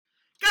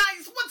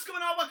What's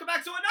going on? Welcome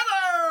back to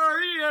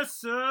another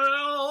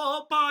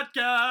ESL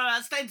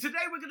podcast. And today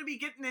we're going to be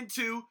getting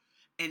into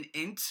an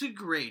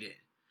integrated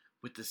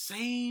with the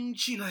same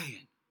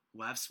Chilean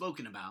who I've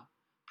spoken about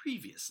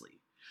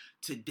previously.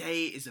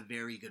 Today is a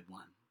very good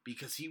one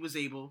because he was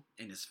able,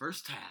 in his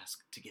first task,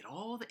 to get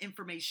all the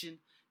information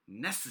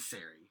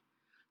necessary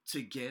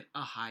to get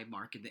a high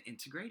mark in the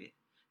integrated.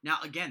 Now,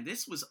 again,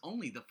 this was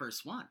only the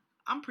first one.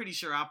 I'm pretty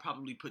sure I'll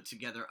probably put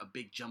together a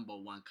big jumbo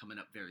one coming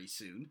up very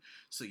soon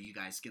so you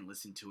guys can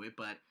listen to it.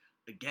 But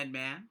again,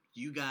 man,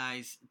 you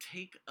guys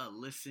take a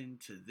listen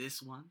to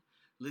this one.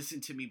 Listen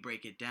to me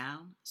break it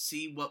down.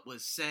 See what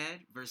was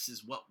said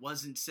versus what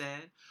wasn't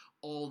said.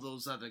 All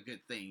those other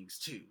good things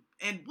too.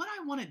 And what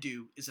I want to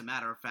do, as a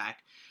matter of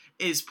fact,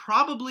 is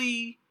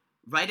probably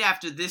right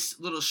after this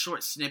little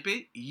short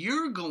snippet,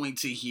 you're going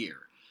to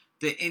hear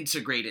the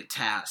integrated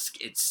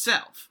task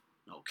itself.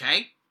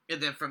 Okay? And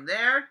then from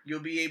there,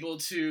 you'll be able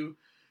to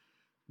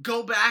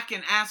go back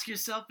and ask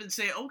yourself and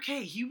say,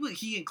 okay,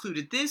 he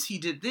included this, he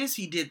did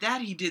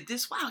that, he did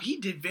this. Wow, he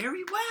did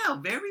very well,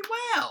 very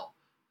well.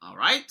 All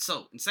right,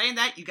 so in saying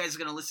that, you guys are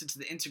going to listen to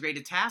the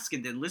integrated task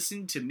and then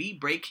listen to me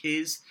break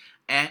his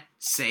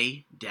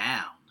essay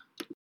down.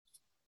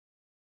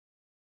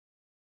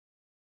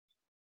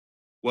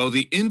 While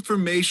the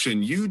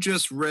information you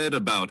just read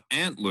about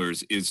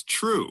antlers is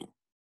true,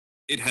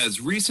 it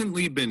has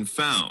recently been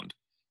found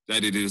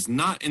that it is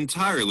not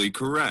entirely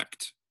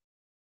correct.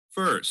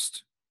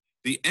 First,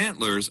 the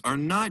antlers are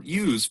not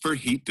used for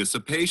heat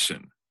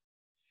dissipation.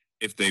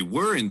 If they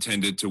were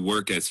intended to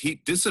work as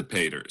heat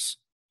dissipators,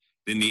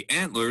 then the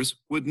antlers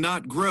would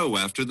not grow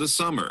after the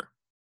summer.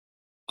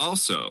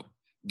 Also,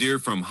 deer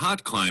from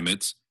hot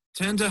climates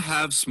tend to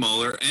have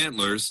smaller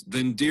antlers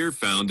than deer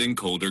found in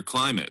colder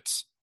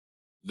climates.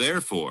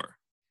 Therefore,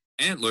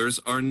 antlers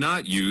are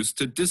not used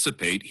to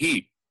dissipate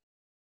heat.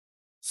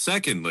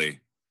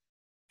 Secondly,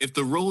 if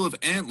the role of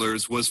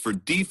antlers was for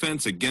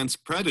defense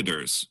against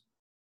predators,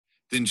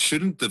 then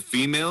shouldn't the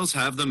females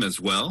have them as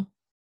well?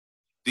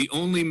 The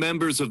only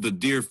members of the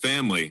deer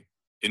family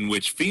in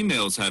which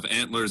females have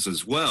antlers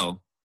as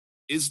well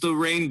is the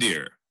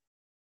reindeer.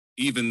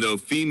 Even though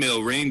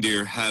female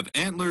reindeer have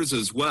antlers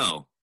as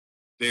well,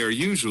 they are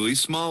usually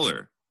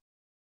smaller.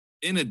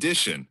 In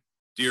addition,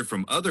 deer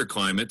from other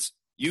climates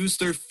use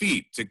their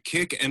feet to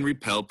kick and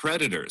repel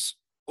predators,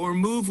 or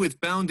move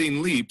with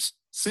bounding leaps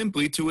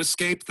simply to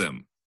escape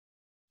them.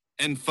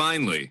 And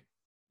finally,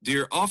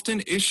 deer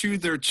often issue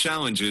their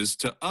challenges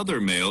to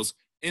other males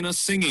in a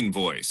singing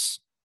voice.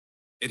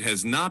 It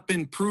has not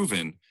been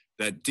proven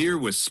that deer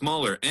with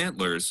smaller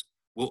antlers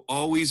will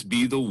always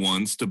be the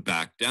ones to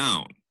back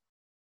down.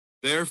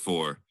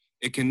 Therefore,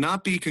 it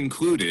cannot be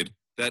concluded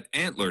that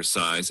antler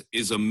size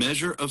is a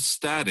measure of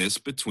status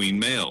between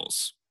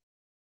males.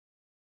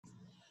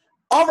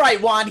 All right,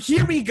 Juan,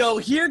 here we go.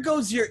 Here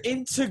goes your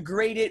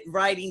integrated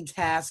writing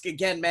task.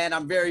 Again, man,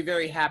 I'm very,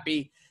 very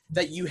happy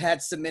that you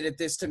had submitted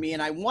this to me.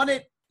 And I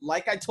wanted,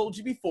 like I told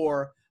you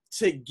before,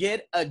 to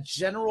get a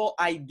general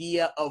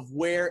idea of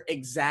where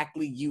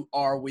exactly you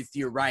are with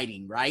your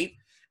writing, right?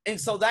 And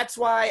so that's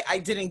why I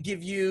didn't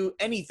give you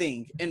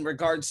anything in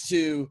regards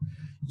to,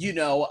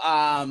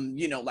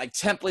 like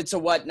templates or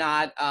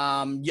whatnot.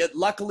 Yet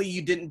luckily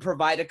you didn't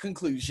provide a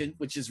conclusion,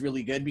 which is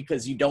really good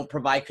because you don't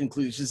provide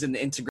conclusions in the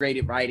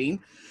integrated writing.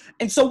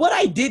 And so what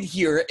I did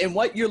here and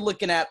what you're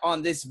looking at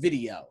on this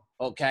video,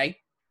 okay,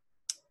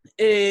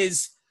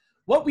 is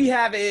what we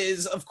have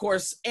is, of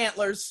course,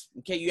 antlers.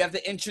 Okay, you have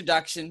the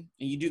introduction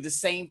and you do the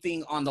same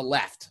thing on the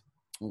left.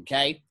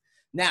 Okay,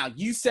 now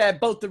you said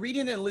both the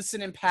reading and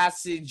listening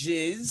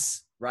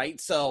passages, right?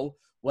 So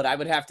what I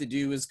would have to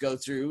do is go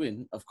through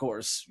and, of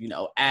course,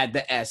 add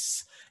the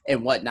S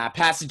and whatnot.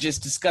 Passages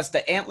discuss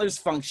the antlers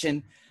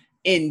function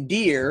in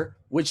deer,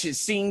 which it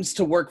seems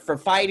to work for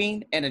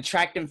fighting and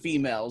attracting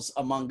females,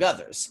 among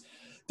others.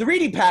 The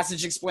reading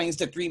passage explains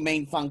the three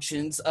main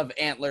functions of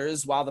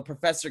antlers, while the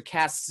professor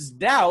casts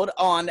doubt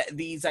on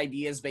these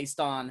ideas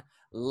based on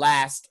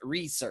last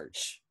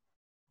research.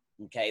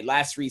 Okay,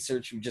 last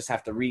research, you just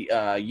have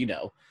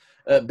to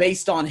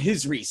based on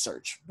his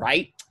research,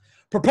 right?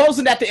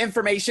 Proposing that the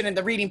information in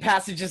the reading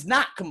passage is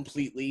not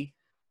completely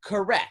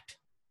correct.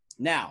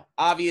 Now,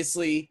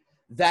 obviously,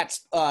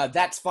 that's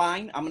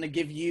fine. I'm going to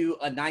give you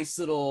a nice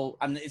little,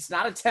 it's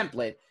not a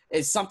template.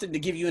 It's something to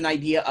give you an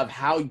idea of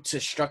how to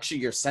structure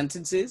your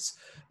sentences,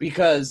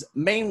 because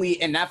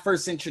mainly in that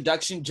first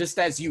introduction, just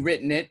as you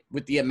written it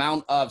with the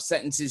amount of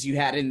sentences you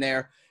had in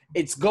there,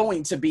 it's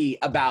going to be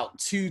about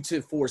 2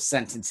 to 4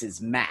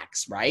 sentences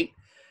max, right?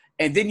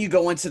 And then you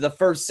go into the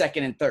first,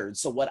 second, and third.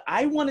 So what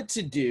I wanted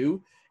to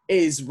do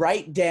is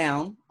write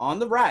down on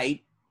the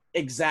right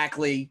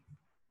exactly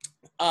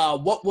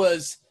what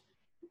was,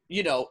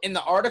 in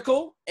the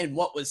article and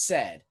what was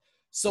said.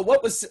 So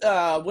what was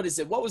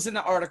in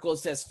the article? It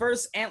says,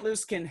 first,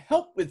 antlers can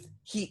help with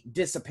heat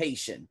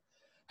dissipation.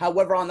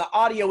 However, on the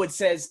audio, it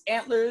says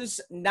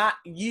antlers not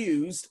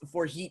used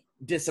for heat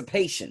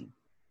dissipation.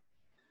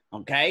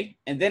 Okay.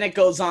 And then it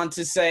goes on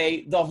to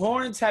say the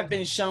horns have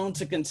been shown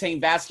to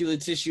contain vascular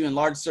tissue and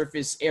large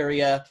surface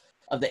area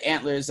of the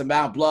antlers,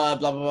 amount, blood,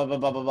 blah, blah, blah, blah,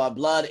 blah, blah, blah,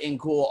 blood, in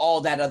cool, all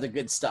that other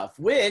good stuff,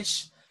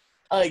 which,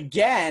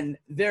 again,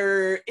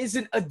 there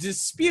isn't a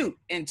dispute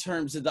in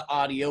terms of the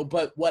audio,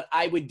 but what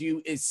I would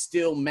do is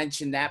still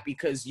mention that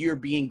because you're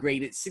being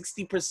graded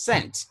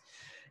 60%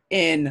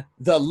 in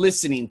the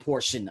listening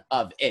portion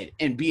of it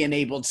and being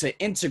able to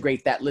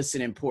integrate that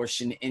listening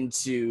portion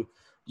into,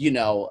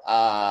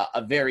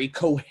 a very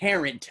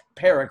coherent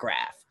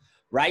paragraph,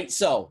 right?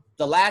 So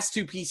the last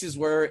two pieces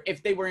were,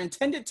 if they were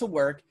intended to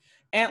work,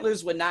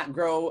 antlers would not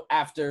grow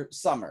after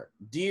summer.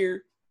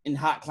 Deer in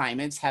hot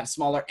climates have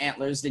smaller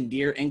antlers than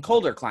deer in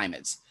colder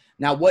climates.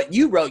 Now, what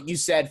you wrote, you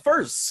said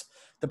first,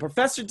 the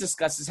professor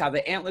discusses how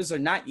the antlers are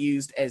not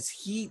used as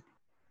heat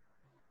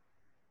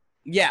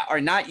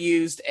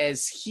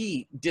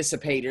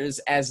dissipators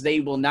as they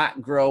will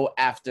not grow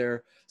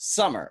after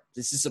summer.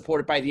 This is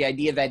supported by the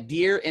idea that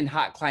deer in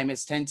hot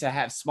climates tend to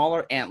have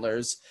smaller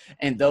antlers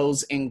and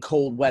those in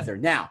cold weather.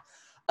 Now,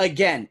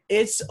 again,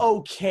 it's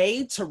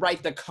okay to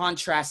write the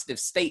contrastive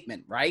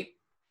statement, right?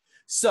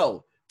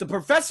 So the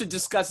professor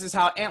discusses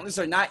how antlers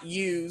are not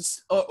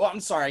used.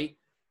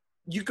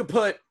 You could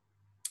put,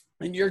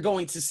 and you're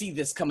going to see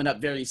this coming up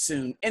very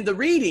soon. In the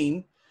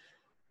reading,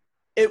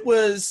 it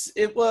was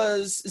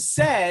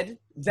said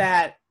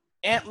that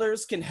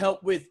antlers can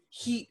help with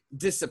heat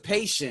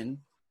dissipation.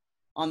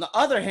 On the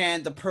other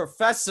hand, the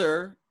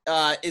professor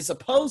is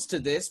opposed to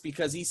this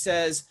because he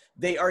says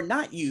they are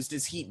not used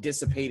as heat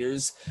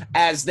dissipators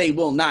as they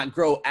will not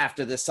grow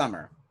after the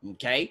summer,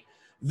 okay?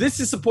 This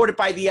is supported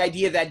by the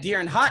idea that deer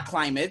in hot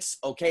climates,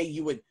 okay,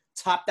 you would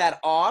top that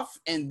off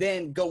and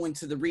then go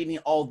into the reading,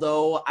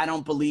 although I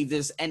don't believe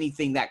there's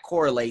anything that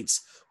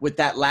correlates with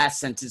that last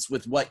sentence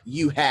with what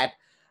you had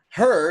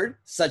heard,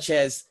 such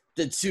as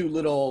the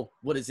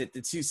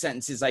the two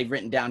sentences I've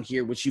written down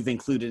here, which you've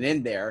included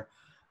in there,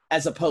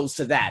 as opposed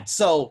to that.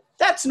 So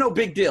that's no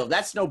big deal.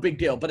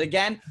 But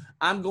again,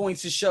 I'm going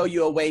to show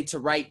you a way to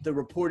write the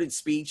reported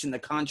speech and the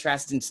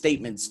contrasting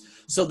statements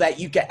so that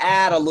you can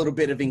add a little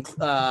bit of,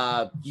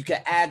 you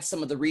can add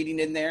some of the reading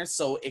in there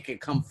so it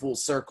could come full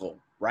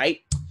circle,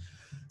 right?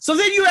 So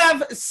then you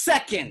have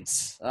second,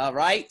 all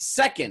right?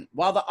 Second,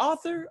 while the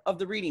author of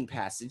the reading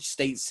passage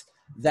states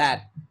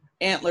that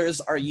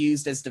antlers are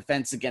used as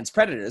defense against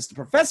predators, the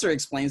professor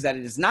explains that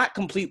it is not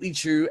completely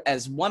true,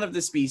 as one of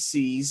the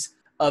species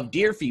of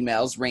deer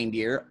females,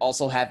 reindeer,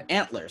 also have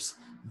antlers.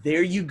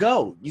 There you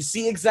go. You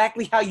see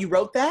exactly how you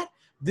wrote that?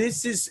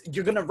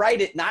 You're going to write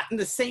it not in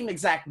the same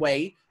exact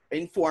way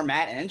in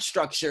format and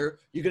structure.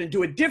 You're going to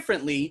do it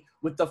differently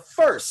with the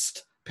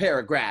first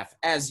paragraph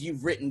as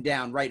you've written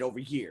down right over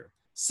here.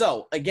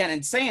 So again,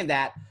 in saying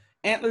that,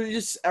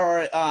 antlers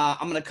are,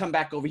 I'm going to come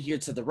back over here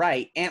to the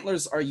right.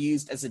 Antlers are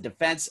used as a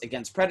defense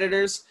against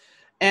predators.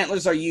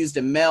 Antlers are used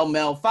in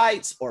male-male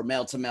fights or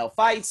male-to-male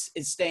fights.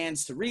 It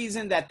stands to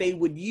reason that they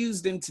would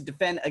use them to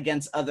defend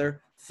against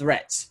other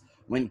threats.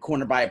 When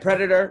cornered by a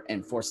predator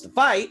and forced to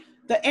fight,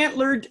 the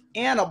antlered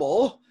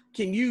animal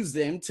can use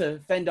them to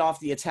fend off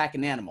the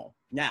attacking animal.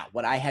 Now,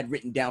 what I had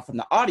written down from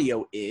the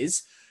audio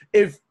is,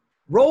 if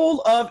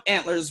role of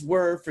antlers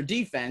were for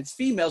defense,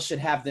 females should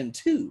have them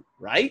too,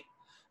 right?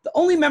 The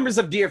only members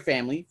of deer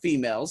family,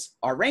 females,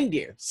 are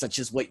reindeer, such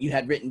as what you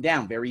had written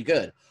down. Very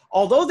good.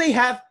 Although they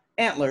have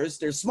antlers,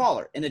 they're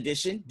smaller. In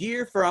addition,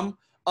 deer from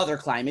other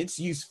climates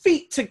use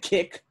feet to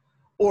kick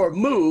or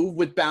move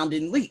with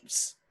bounding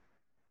leaps.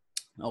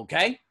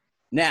 Okay?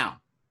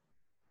 Now,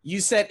 you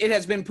said it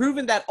has been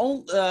proven that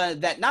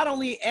that not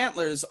only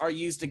antlers are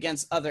used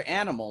against other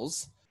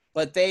animals,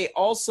 but they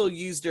also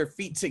use their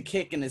feet to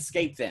kick and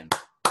escape them.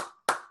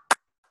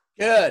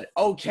 Good.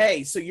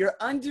 Okay, so you're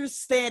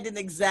understanding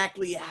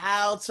exactly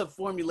how to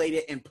formulate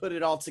it and put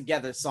it all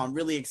together, so I'm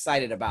really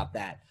excited about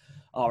that.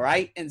 All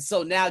right, and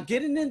so now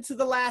getting into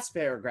the last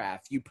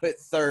paragraph, you put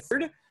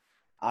third.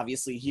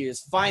 Obviously,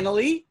 here's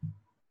finally.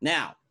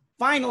 Now,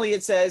 finally,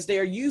 it says they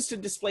are used to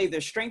display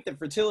their strength and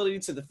fertility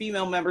to the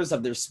female members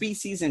of their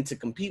species and to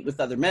compete with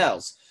other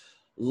males.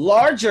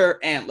 Larger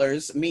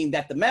antlers mean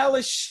that the male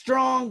is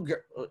strong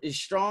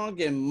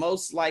and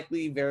most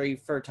likely very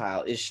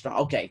fertile.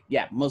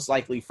 Most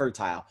likely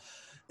fertile.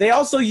 They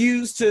also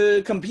use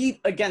to compete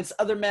against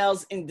other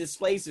males in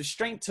displays of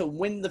strength to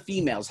win the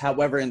females.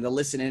 However, in the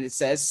listening, it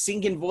says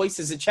singing voice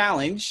is a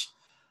challenge.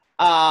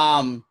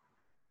 The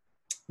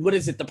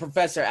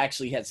professor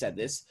actually had said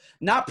this.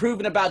 Not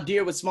proven about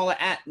deer with smaller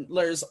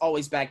antlers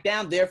always back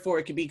down. Therefore,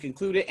 it can be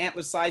concluded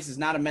antler size is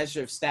not a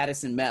measure of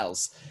status in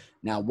males.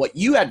 Now, what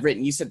you had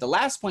written, you said the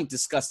last point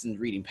discussed in the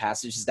reading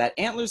passage is that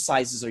antler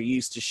sizes are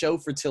used to show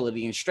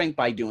fertility and strength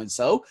by doing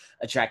so,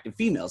 attracting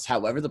females.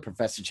 However, the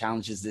professor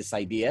challenges this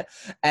idea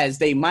as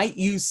they might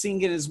use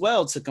singing as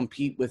well to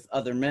compete with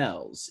other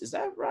males. Is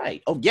that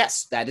right? Oh,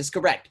 yes, that is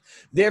correct.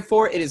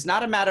 Therefore, it is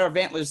not a matter of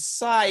antler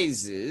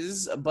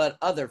sizes, but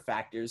other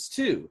factors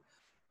too.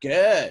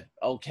 Good.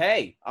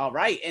 Okay. All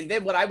right. And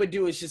then what I would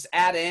do is just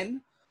add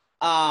in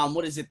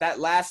that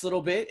last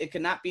little bit. It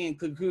cannot be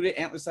included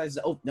antler size.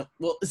 Oh, no.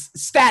 Well,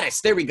 status.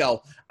 There we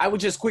go. I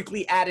would just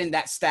quickly add in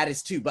that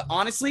status too. But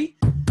honestly,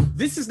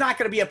 this is not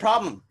going to be a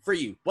problem for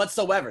you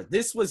whatsoever.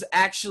 This was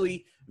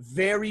actually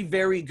very,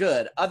 very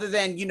good. Other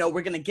than, you know,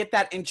 we're going to get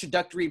that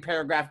introductory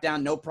paragraph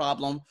down, no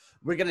problem.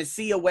 We're going to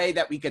see a way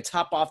that we could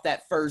top off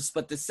that first,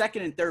 but the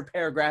second and third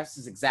paragraphs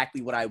is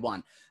exactly what I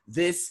want.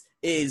 This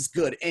is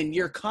good. And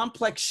your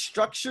complex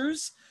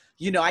structures,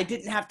 you know, I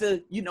didn't have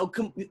to, you know,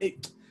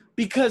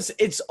 because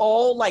it's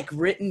all like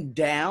written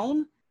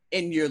down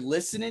and you're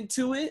listening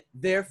to it.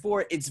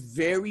 Therefore, it's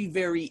very,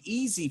 very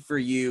easy for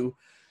you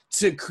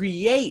to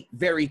create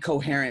very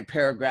coherent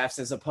paragraphs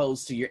as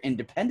opposed to your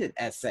independent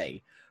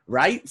essay,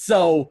 right?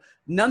 So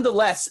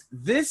nonetheless,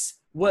 this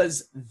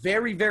was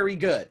very, very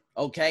good,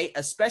 okay?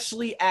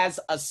 Especially as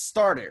a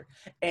starter.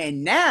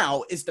 And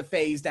now is the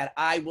phase that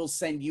I will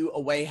send you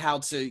away how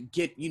to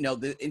get, you know,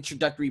 the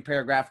introductory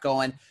paragraph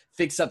going,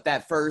 fix up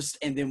that first,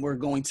 and then we're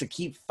going to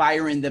keep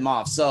firing them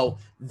off. So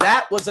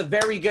that was a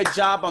very good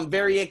job. I'm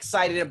very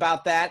excited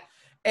about that.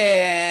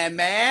 And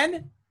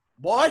man,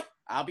 boy,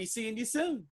 I'll be seeing you soon.